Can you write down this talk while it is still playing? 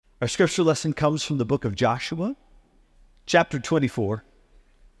Our scripture lesson comes from the book of Joshua, chapter 24. I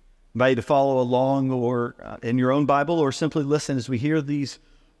invite you to follow along or in your own Bible, or simply listen as we hear these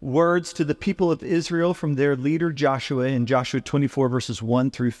words to the people of Israel from their leader Joshua in Joshua 24, verses 1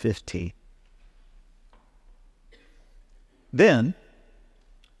 through 15. Then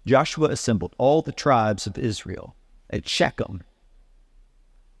Joshua assembled all the tribes of Israel at Shechem.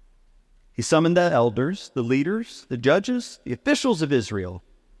 He summoned the elders, the leaders, the judges, the officials of Israel,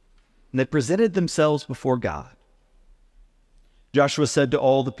 and they presented themselves before God. Joshua said to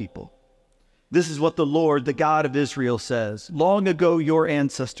all the people, "This is what the Lord, the God of Israel, says. Long ago your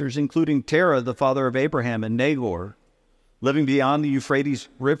ancestors, including Terah, the father of Abraham, and Nahor, living beyond the Euphrates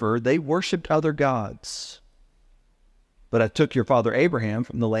River, they worshipped other gods. But I took your father Abraham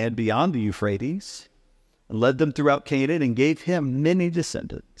from the land beyond the Euphrates and led them throughout Canaan and gave him many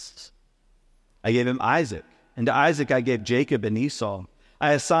descendants. I gave him Isaac, and to Isaac I gave Jacob and Esau.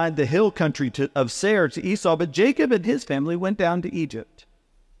 I assigned the hill country of Seir to Esau, but Jacob and his family went down to Egypt.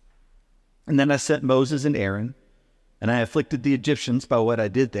 And then I sent Moses and Aaron, and I afflicted the Egyptians by what I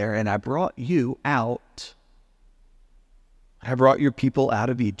did there, and I brought you out. I brought your people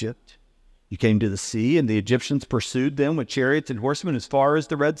out of Egypt. You came to the sea, and the Egyptians pursued them with chariots and horsemen as far as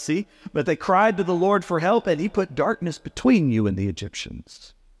the Red Sea. But they cried to the Lord for help, and he put darkness between you and the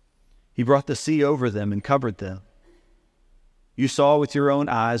Egyptians. He brought the sea over them and covered them. You saw with your own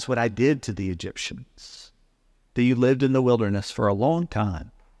eyes what I did to the Egyptians, that you lived in the wilderness for a long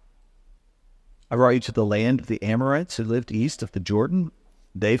time. I brought you to the land of the Amorites who lived east of the Jordan.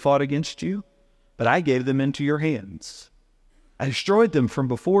 They fought against you, but I gave them into your hands. I destroyed them from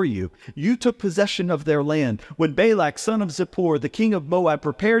before you. You took possession of their land. When Balak, son of Zippor, the king of Moab,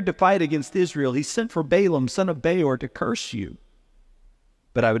 prepared to fight against Israel, he sent for Balaam, son of Beor, to curse you.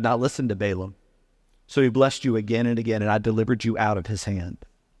 But I would not listen to Balaam. So he blessed you again and again, and I delivered you out of his hand.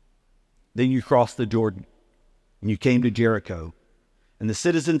 Then you crossed the Jordan, and you came to Jericho. And the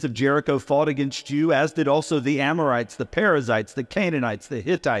citizens of Jericho fought against you, as did also the Amorites, the Perizzites, the Canaanites, the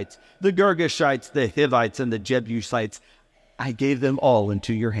Hittites, the Girgashites, the Hivites, and the Jebusites. I gave them all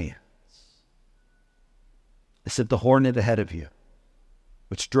into your hands. I sent the hornet ahead of you,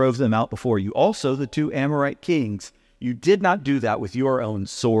 which drove them out before you. Also the two Amorite kings. You did not do that with your own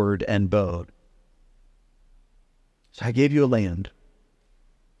sword and bow. So I gave you a land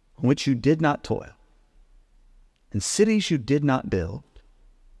on which you did not toil, and cities you did not build.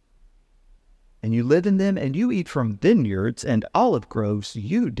 And you live in them, and you eat from vineyards and olive groves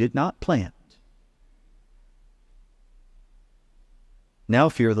you did not plant. Now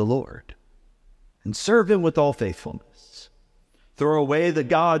fear the Lord, and serve him with all faithfulness. Throw away the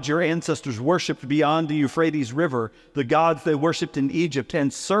gods your ancestors worshipped beyond the Euphrates River, the gods they worshipped in Egypt,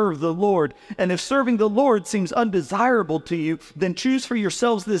 and serve the Lord. And if serving the Lord seems undesirable to you, then choose for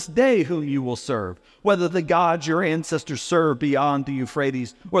yourselves this day whom you will serve, whether the gods your ancestors served beyond the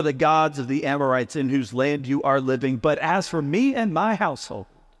Euphrates, or the gods of the Amorites in whose land you are living. But as for me and my household,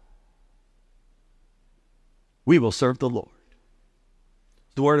 we will serve the Lord."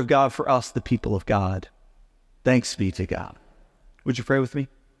 The word of God for us, the people of God. Thanks be to God. Would you pray with me?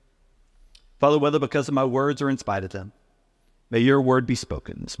 Father, whether because of my words or in spite of them, may your word be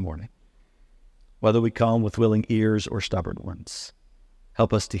spoken this morning. Whether we come with willing ears or stubborn ones,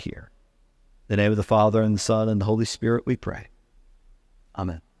 help us to hear. In the name of the Father, and the Son, and the Holy Spirit we pray.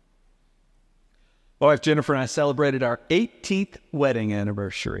 Amen. My wife Jennifer and I celebrated our 18th wedding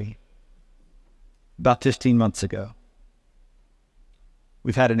anniversary about 15 months ago.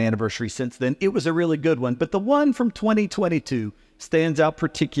 We've had an anniversary since then. It was a really good one, but the one from 2022 stands out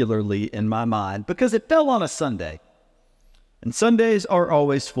particularly in my mind because it fell on a Sunday. And Sundays are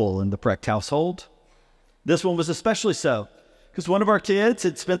always full in the Precht household. This one was especially so because one of our kids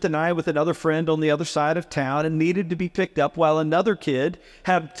had spent the night with another friend on the other side of town and needed to be picked up, while another kid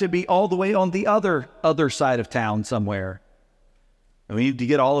had to be all the way on the other side of town somewhere. And we needed to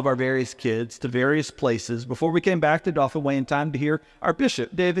get all of our various kids to various places before we came back to Dauphin Way in time to hear our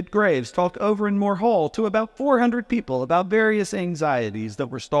Bishop, David Graves, talk over in Moore Hall to about 400 people about various anxieties that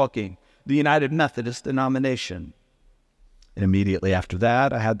were stalking the United Methodist denomination. And immediately after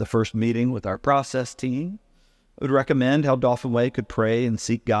that, I had the first meeting with our process team. I would recommend how Dauphin Way could pray and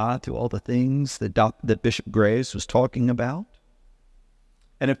seek God through all the things that Bishop Graves was talking about.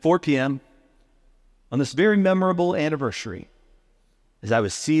 And at 4 p.m., on this very memorable anniversary, as I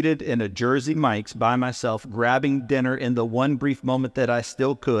was seated in a Jersey Mike's by myself, grabbing dinner in the one brief moment that I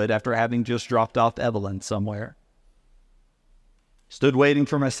still could after having just dropped off Evelyn somewhere, stood waiting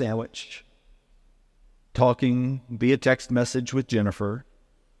for my sandwich, talking via text message with Jennifer,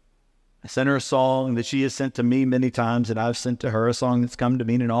 I sent her a song that she has sent to me many times, and I've sent to her a song that's come to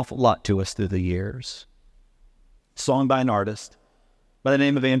mean an awful lot to us through the years. A song by an artist by the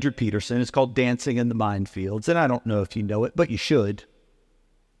name of Andrew Peterson. It's called Dancing in the Minefields, and I don't know if you know it, but you should.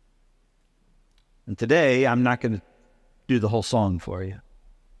 And today, I'm not going to do the whole song for you,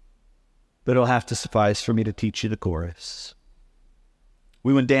 but it'll have to suffice for me to teach you the chorus.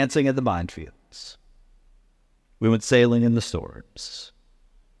 We went dancing in the minefields. We went sailing in the storms.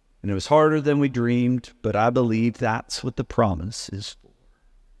 And it was harder than we dreamed, but I believe that's what the promise is for.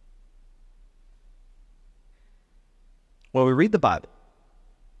 Well, we read the Bible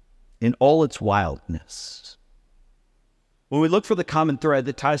in all its wildness. When we look for the common thread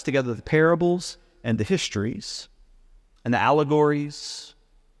that ties together the parables and the histories and the allegories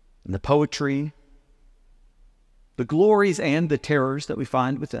and the poetry, the glories and the terrors that we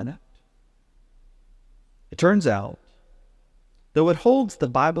find within it, it turns out that what holds the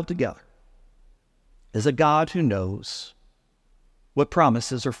Bible together is a God who knows what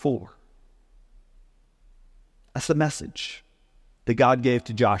promises are for. That's the message that God gave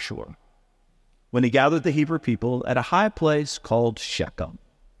to Joshua when he gathered the Hebrew people at a high place called Shechem.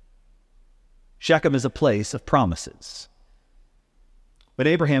 Shechem is a place of promises. When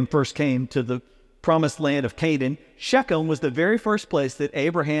Abraham first came to the promised land of Canaan, Shechem was the very first place that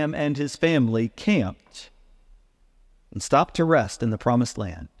Abraham and his family camped and stopped to rest in the promised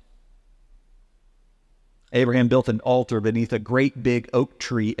land. Abraham built an altar beneath a great big oak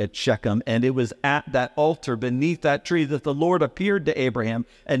tree at Shechem, and it was at that altar beneath that tree that the Lord appeared to Abraham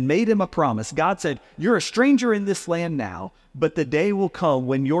and made him a promise. God said, "You're a stranger in this land now, but the day will come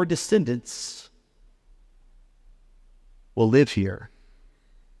when your descendants will live here,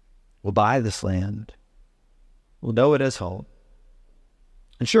 will buy this land, will know it as home."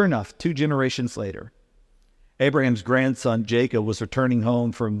 And sure enough, 2 generations later, Abraham's grandson Jacob was returning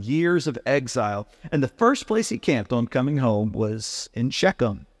home from years of exile, and the first place he camped on coming home was in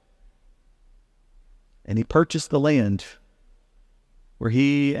Shechem. And he purchased the land where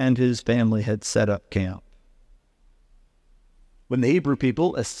he and his family had set up camp. When the Hebrew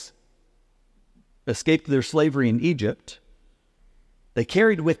people escaped their slavery in Egypt, they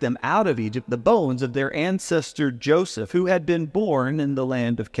carried with them out of Egypt the bones of their ancestor Joseph, who had been born in the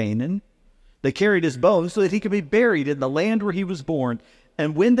land of Canaan. They carried his bones so that he could be buried in the land where he was born.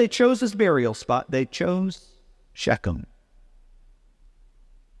 And when they chose his burial spot, they chose Shechem.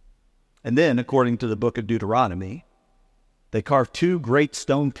 And then, according to the book of Deuteronomy, they carved 2 great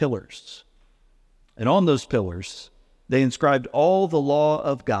stone pillars. And on those pillars, they inscribed all the law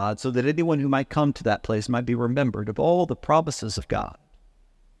of God so that anyone who might come to that place might be remembered of all the promises of God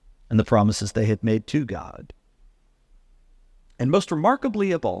and the promises they had made to God. And most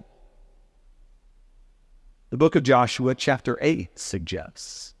remarkably of all, the book of Joshua, chapter 8,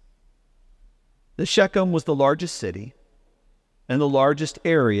 suggests that Shechem was the largest city and the largest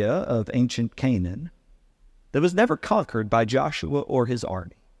area of ancient Canaan that was never conquered by Joshua or his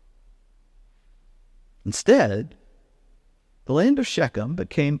army. Instead, the land of Shechem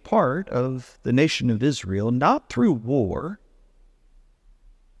became part of the nation of Israel, not through war,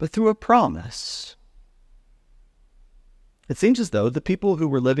 but through a promise. It seems as though the people who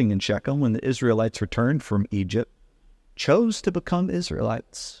were living in Shechem when the Israelites returned from Egypt chose to become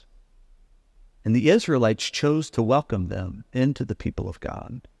Israelites. And the Israelites chose to welcome them into the people of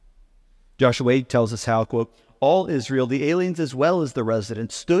God. Joshua 8 tells us how, quote, "All Israel, the aliens as well as the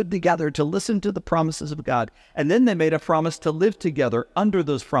residents, stood together to listen to the promises of God. And then they made a promise to live together under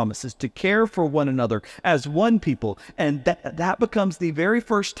those promises, to care for one another as one people." And that becomes the very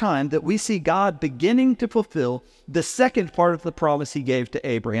first time that we see God beginning to fulfill the second part of the promise he gave to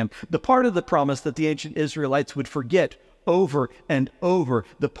Abraham, the part of the promise that the ancient Israelites would forget over and over,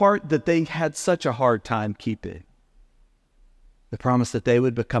 the part that they had such a hard time keeping. The promise that they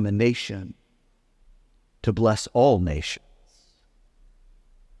would become a nation to bless all nations.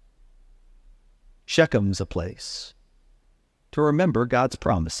 Shechem's a place to remember God's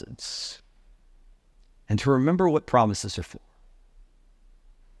promises and to remember what promises are for.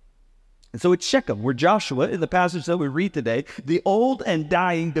 And so it's Shechem, where Joshua, in the passage that we read today, the old and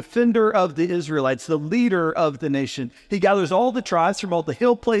dying defender of the Israelites, the leader of the nation, he gathers all the tribes from all the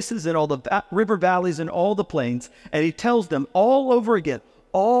hill places and all the river valleys and all the plains, and he tells them all over again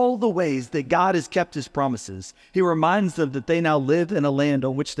all the ways that God has kept his promises. He reminds them that they now live in a land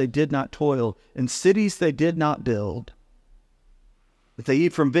on which they did not toil, in cities they did not build, that they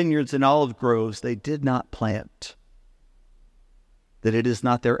eat from vineyards and olive groves they did not plant, that it is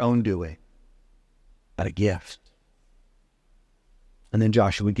not their own doing, but a gift. And then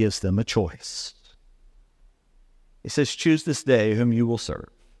Joshua gives them a choice. He says, "Choose this day whom you will serve.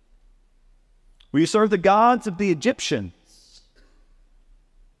 Will you serve the gods of the Egyptians?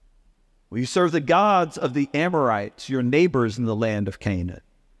 Will you serve the gods of the Amorites, your neighbors in the land of Canaan?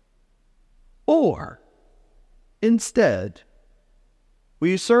 Or, instead, will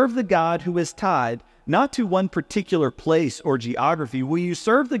you serve the God who is tied not to one particular place or geography? Will you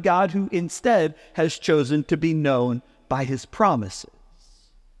serve the God who instead has chosen to be known by his promises?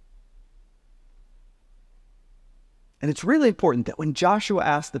 And it's really important that when Joshua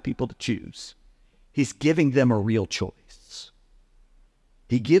asks the people to choose, he's giving them a real choice.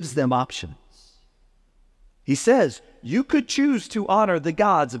 He gives them options. He says, you could choose to honor the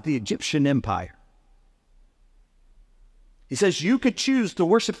gods of the Egyptian empire. He says, you could choose to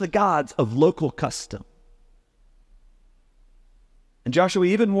worship the gods of local custom. And Joshua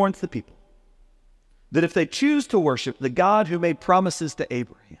even warns the people that if they choose to worship the God who made promises to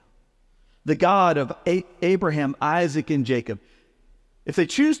Abraham, the God of Abraham, Isaac, and Jacob, if they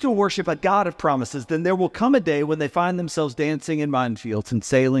choose to worship a God of promises, then there will come a day when they find themselves dancing in minefields and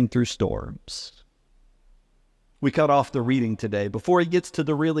sailing through storms. We cut off the reading today before he gets to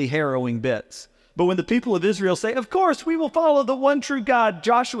the really harrowing bits. But when the people of Israel say, of course, we will follow the one true God,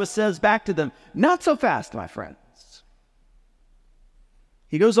 Joshua says back to them, not so fast, my friends.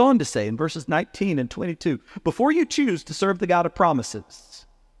 He goes on to say in verses 19 and 22, before you choose to serve the God of promises,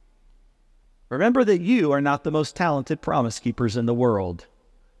 remember that you are not the most talented promise keepers in the world.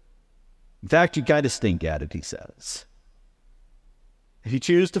 In fact, you kind of stink at it, he says. If you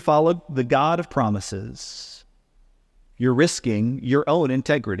choose to follow the God of promises, you're risking your own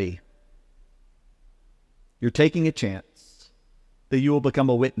integrity. You're taking a chance that you will become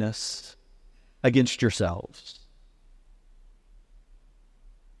a witness against yourselves.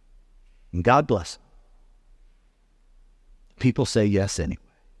 And God bless them. People say yes anyway.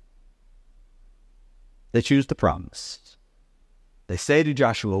 They choose the promise. They say to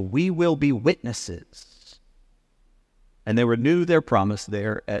Joshua, we will be witnesses. And they renew their promise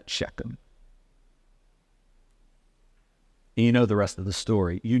there at Shechem. And you know the rest of the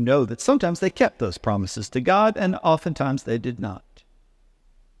story. You know that sometimes they kept those promises to God, and oftentimes they did not.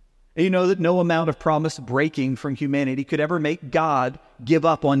 And you know that no amount of promise breaking from humanity could ever make God give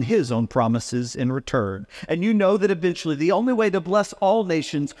up on his own promises in return. And you know that eventually the only way to bless all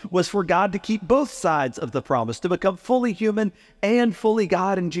nations was for God to keep both sides of the promise, to become fully human and fully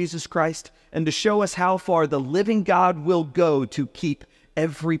God in Jesus Christ, and to show us how far the living God will go to keep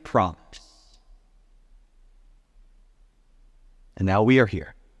every promise. And now we are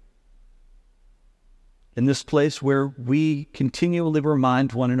here, in this place where we continually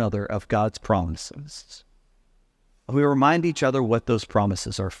remind one another of God's promises. We remind each other what those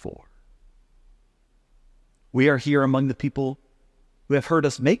promises are for. We are here among the people who have heard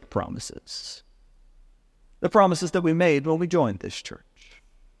us make promises. The promises that we made when we joined this church.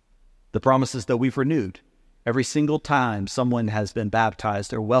 The promises that we've renewed every single time someone has been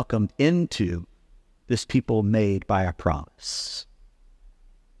baptized or welcomed into this people made by a promise.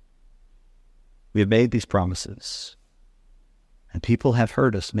 We have made these promises, and people have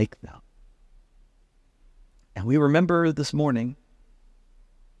heard us make them. And we remember this morning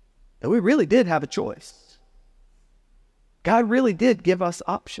that we really did have a choice. God really did give us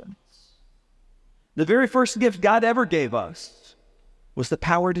options. The very first gift God ever gave us was the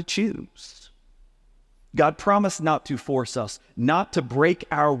power to choose. God promised not to force us, not to break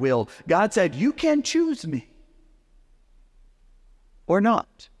our will. God said, you can choose me or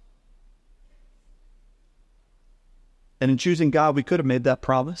not. And in choosing God, we could have made that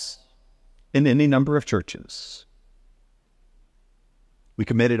promise in any number of churches. We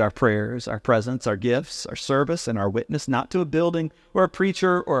committed our prayers, our presence, our gifts, our service, and our witness, not to a building or a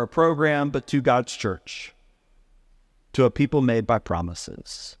preacher or a program, but to God's church, to a people made by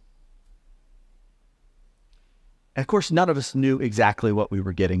promises. And of course, none of us knew exactly what we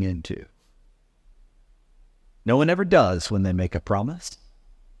were getting into. No one ever does when they make a promise.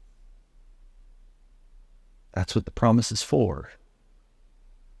 That's what the promise is for.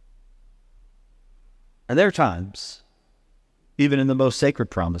 And there are times, even in the most sacred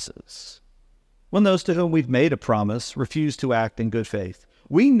promises, when those to whom we've made a promise refuse to act in good faith.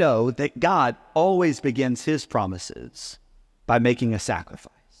 We know that God always begins his promises by making a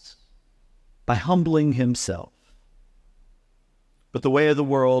sacrifice, by humbling himself. But the way of the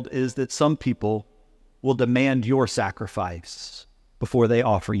world is that some people will demand your sacrifice before they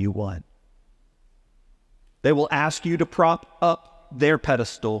offer you one. They will ask you to prop up their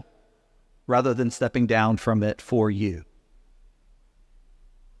pedestal rather than stepping down from it for you.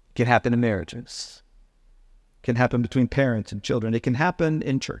 It can happen in marriages. It can happen between parents and children. It can happen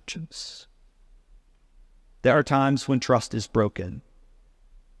in churches. There are times when trust is broken.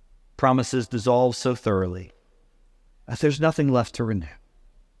 promises dissolve so thoroughly that there's nothing left to renew.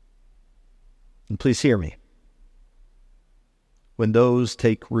 And please hear me. When those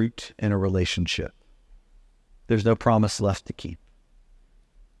take root in a relationship, there's no promise left to keep.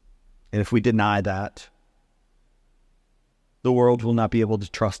 And if we deny that, the world will not be able to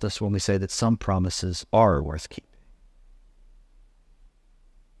trust us when we say that some promises are worth keeping.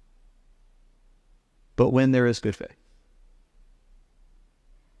 But when there is good faith,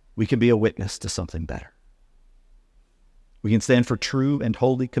 we can be a witness to something better. We can stand for true and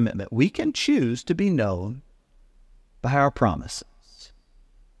holy commitment. We can choose to be known by our promises.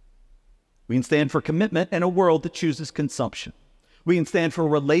 We can stand for commitment in a world that chooses consumption. We can stand for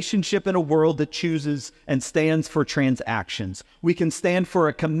relationship in a world that chooses and stands for transactions. We can stand for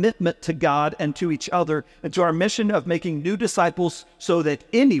a commitment to God and to each other and to our mission of making new disciples so that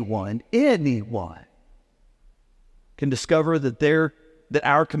anyone can discover that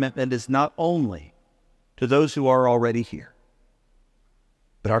our commitment is not only to those who are already here,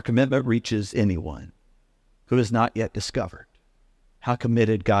 but our commitment reaches anyone who has not yet discovered how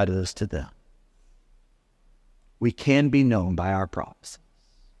committed God is to them. We can be known by our promises.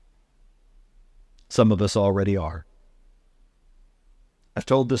 Some of us already are. I've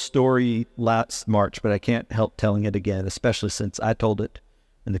told this story last March, but I can't help telling it again, especially since I told it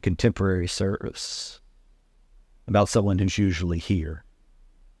in the contemporary service about someone who's usually here.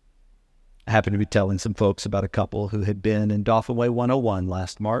 I happened to be telling some folks about a couple who had been in Dauphin Way 101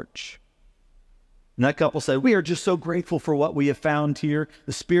 last March. And that couple said, "We are just so grateful for what we have found here,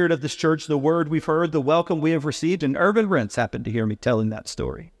 the spirit of this church, the word we've heard, the welcome we have received." And Irvin Rentz happened to hear me telling that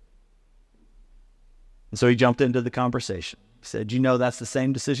story. And so he jumped into the conversation. He said, "You know, that's the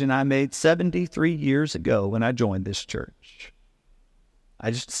same decision I made 73 years ago when I joined this church.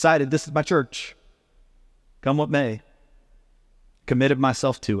 I just decided this is my church. Come what may. Committed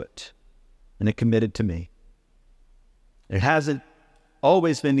myself to it, and it committed to me. It hasn't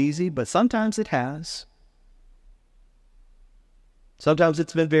always been easy, but sometimes it has. Sometimes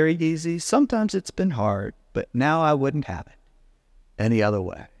it's been very easy, sometimes it's been hard, but now I wouldn't have it any other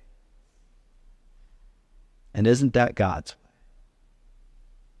way." And isn't that God's way?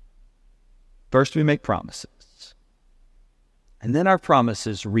 First we make promises, and then our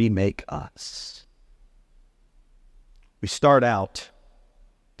promises remake us. We start out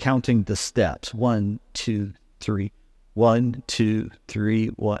counting the steps. 1, 2, 3. 1, 2, 3,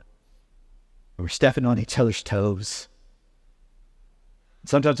 1. We're stepping on each other's toes.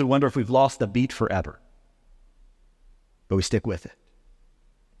 Sometimes we wonder if we've lost the beat forever. But we stick with it.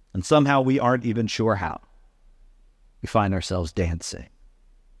 And somehow we aren't even sure how. We find ourselves dancing.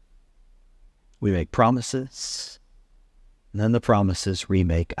 We make promises, and then the promises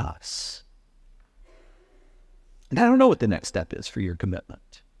remake us. And I don't know what the next step is for your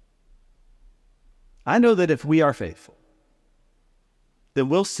commitment. I know that if we are faithful, then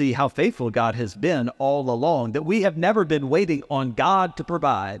we'll see how faithful God has been all along, that we have never been waiting on God to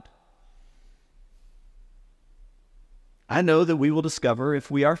provide. I know that we will discover, if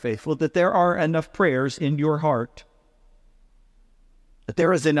we are faithful, that there are enough prayers in your heart, that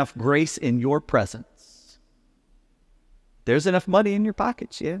there is enough grace in your presence. There's enough money in your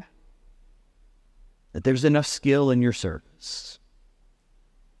pockets, yeah. That there's enough skill in your service.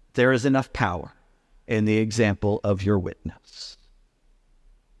 There is enough power in the example of your witness.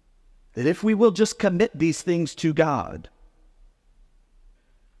 That if we will just commit these things to God,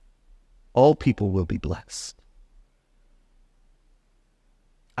 all people will be blessed.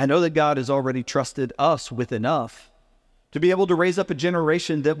 I know that God has already trusted us with enough to be able to raise up a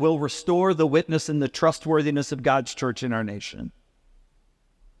generation that will restore the witness and the trustworthiness of God's church in our nation.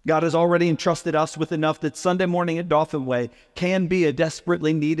 God has already entrusted us with enough that Sunday morning at Dauphin Way can be a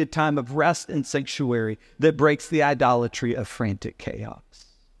desperately needed time of rest and sanctuary that breaks the idolatry of frantic chaos.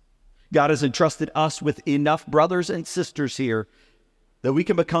 God has entrusted us with enough brothers and sisters here that we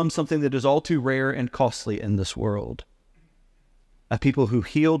can become something that is all too rare and costly in this world. A people who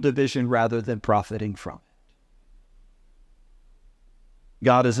heal division rather than profiting from it.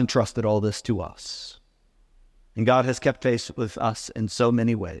 God has entrusted all this to us. And God has kept faith with us in so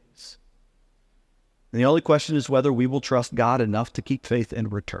many ways. And the only question is whether we will trust God enough to keep faith in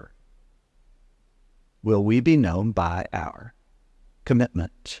return. Will we be known by our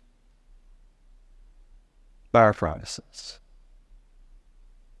commitment? By our promises?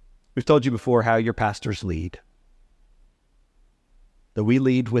 We've told you before how your pastors lead. That we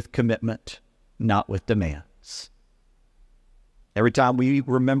lead with commitment, not with demands. Every time we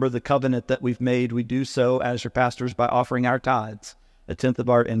remember the covenant that we've made, we do so as your pastors by offering our tithes, 1/10 of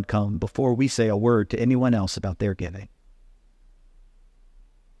our income, before we say a word to anyone else about their giving.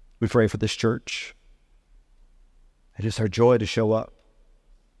 We pray for this church. It is our joy to show up.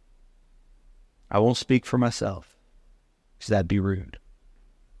 I won't speak for myself, because that'd be rude.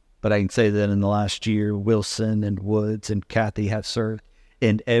 But I can say that in the last year, Wilson and Woods and Kathy have served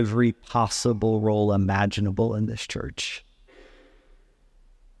in every possible role imaginable in this church.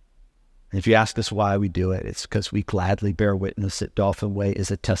 And if you ask us why we do it, it's because we gladly bear witness that Dauphin Way is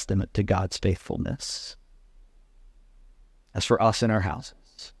a testament to God's faithfulness. As for us and our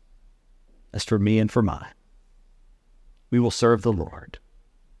houses, as for me and for mine, we will serve the Lord.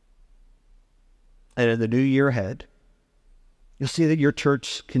 And in the new year ahead, you'll see that your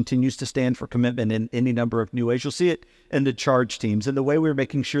church continues to stand for commitment in any number of new ways. You'll see it in the charge teams, in the way we're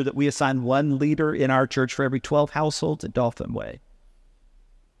making sure that we assign one leader in our church for every 12 households at Dauphin Way.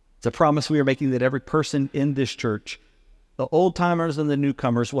 It's a promise we are making that every person in this church, the old-timers and the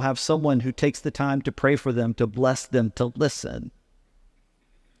newcomers, will have someone who takes the time to pray for them, to bless them, to listen.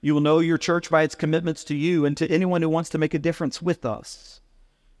 You will know your church by its commitments to you and to anyone who wants to make a difference with us.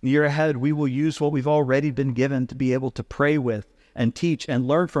 In the year ahead, we will use what we've already been given to be able to pray with and teach and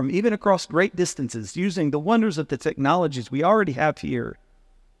learn from, even across great distances, using the wonders of the technologies we already have here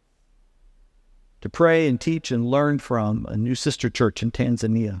to pray and teach and learn from a new sister church in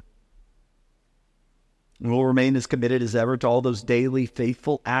Tanzania. And we'll remain as committed as ever to all those daily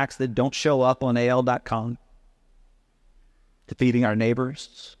faithful acts that don't show up on AL.com, to feeding our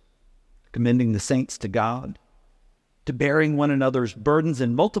neighbors, commending the saints to God, to bearing one another's burdens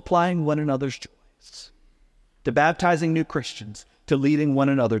and multiplying one another's joys, to baptizing new Christians, to leading one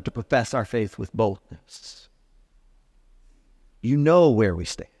another to profess our faith with boldness. You know where we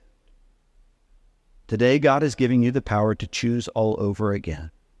stand. Today, God is giving you the power to choose all over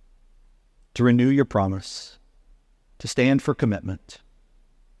again, to renew your promise, to stand for commitment,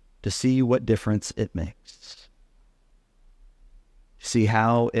 to see what difference it makes, to see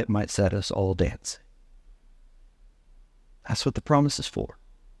how it might set us all dancing. That's what the promise is for.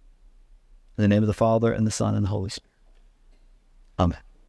 In the name of the Father, and the Son, and the Holy Spirit. Amen.